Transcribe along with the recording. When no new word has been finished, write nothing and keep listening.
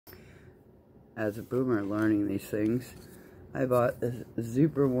as a boomer learning these things, I bought a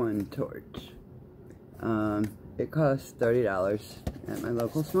Xuper One torch. It costs $30 at my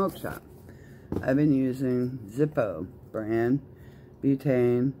local smoke shop. I've been using Zippo brand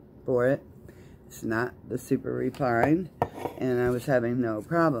butane for it. It's not the super refined, and I was having no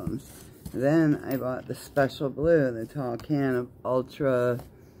problems. Then I bought the Special Blue, the tall can of ultra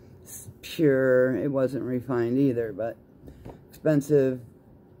pure. It wasn't refined either, but expensive,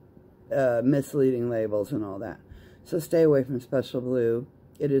 misleading labels and all that. So stay away from Special Blue.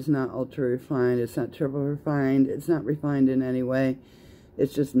 It is not ultra refined. It's not triple refined. It's not refined in any way.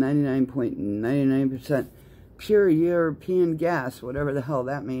 It's just 99.99% pure European gas, whatever the hell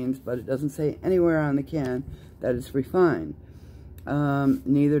that means, but it doesn't say anywhere on the can that it's refined.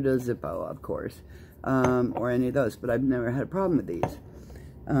 Neither does Zippo, of course, or any of those, but I've never had a problem with these.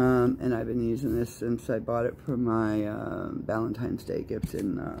 And I've been using this since I bought it for my Valentine's Day gifts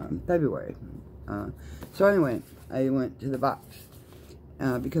in February. So anyway, I went to the box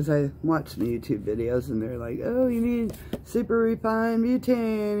because I watched some YouTube videos and they're like, oh, you need super refined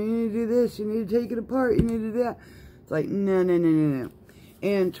butane, you need to do this, you need to take it apart, you need to do that. It's like, no.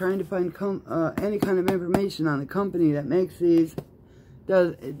 And trying to find any kind of information on the company that makes these,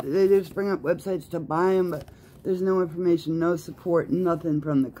 they just bring up websites to buy them, but there's no information, no support, nothing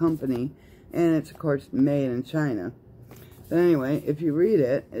from the company. And it's, of course, made in China. But anyway, if you read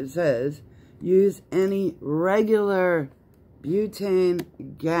it, it says, use any regular butane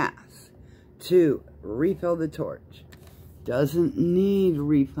gas to refill the torch. Doesn't need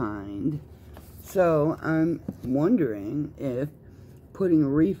refined. So I'm wondering if putting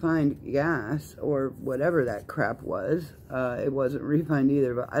refined gas, or whatever that crap was, it wasn't refined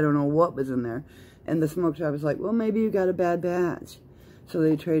either, but I don't know what was in there. And the smoke shop was like, well, maybe you got a bad batch. So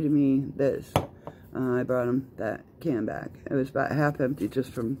they traded me this. I brought them that can back. It was about half empty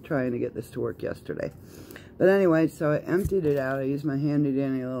just from trying to get this to work yesterday. But anyway, so I emptied it out. I used my handy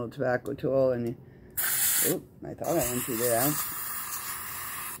dandy little tobacco tool, and I thought I emptied it out.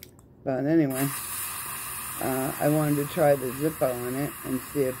 But anyway, I wanted to try the Zippo in it and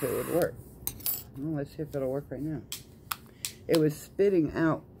see if it would work. Well, let's see if it'll work right now. It was spitting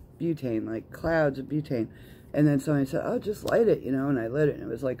out butane, like clouds of butane. And then somebody said, oh, just light it, you know, and I lit it, and it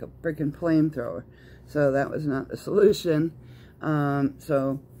was like a freaking flamethrower. So that was not the solution.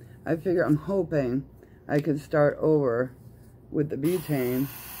 So I figure, I'm hoping I could start over with the butane.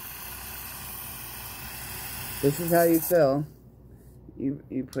 This is how you fill.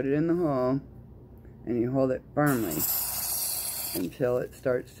 You put it in the hole, and you hold it firmly until it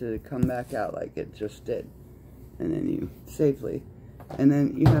starts to come back out like it just did. And then you safely, and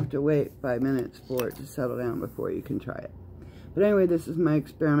then you have to wait 5 minutes for it to settle down before you can try it. But anyway, this is my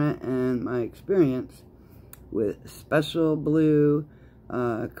experiment and my experience with Special Blue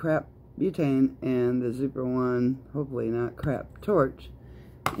crap butane and the Xuper One, hopefully not crap torch,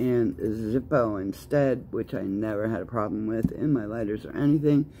 and Zippo instead, which I never had a problem with in my lighters or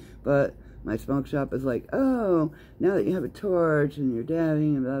anything. But my smoke shop is like, oh, now that you have a torch and you're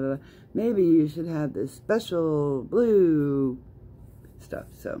dabbing and blah, blah, blah, maybe you should have this Special Blue stuff.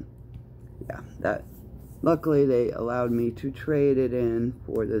 So yeah, that luckily they allowed me to trade it in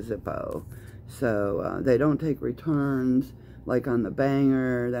for the Zippo. So they don't take returns like on the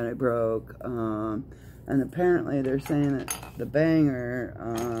Banger that I broke. And apparently they're saying that the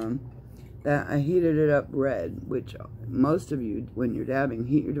Banger, that I heated it up red, which most of you, when you're dabbing,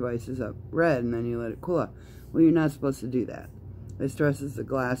 heat your devices up red and then you let it cool off. Well, you're not supposed to do that. It stresses the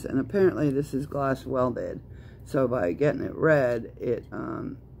glass, and apparently this is glass welded. So by getting it red, it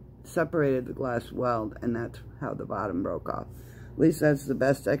separated the glass weld, and that's how the bottom broke off. At least that's the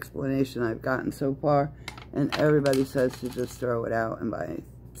best explanation I've gotten so far. And everybody says to just throw it out and buy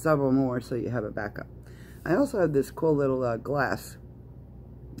several more so you have a backup. I also have this cool little glass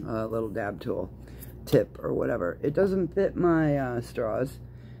little dab tool tip or whatever. It doesn't fit my straws.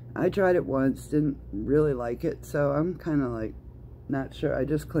 I tried it once, didn't really like it, so I'm kind of like not sure. I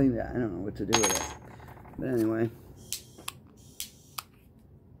just cleaned it. I don't know what to do with it. But anyway.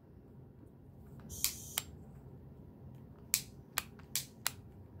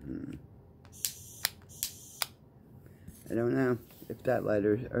 I don't know if that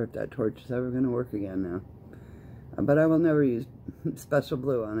lighter or if that torch is ever going to work again now. But I will never use Special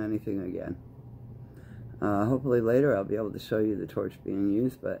Blue on anything again. Hopefully later I'll be able to show you the torch being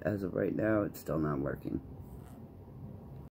used, but as of right now, it's still not working.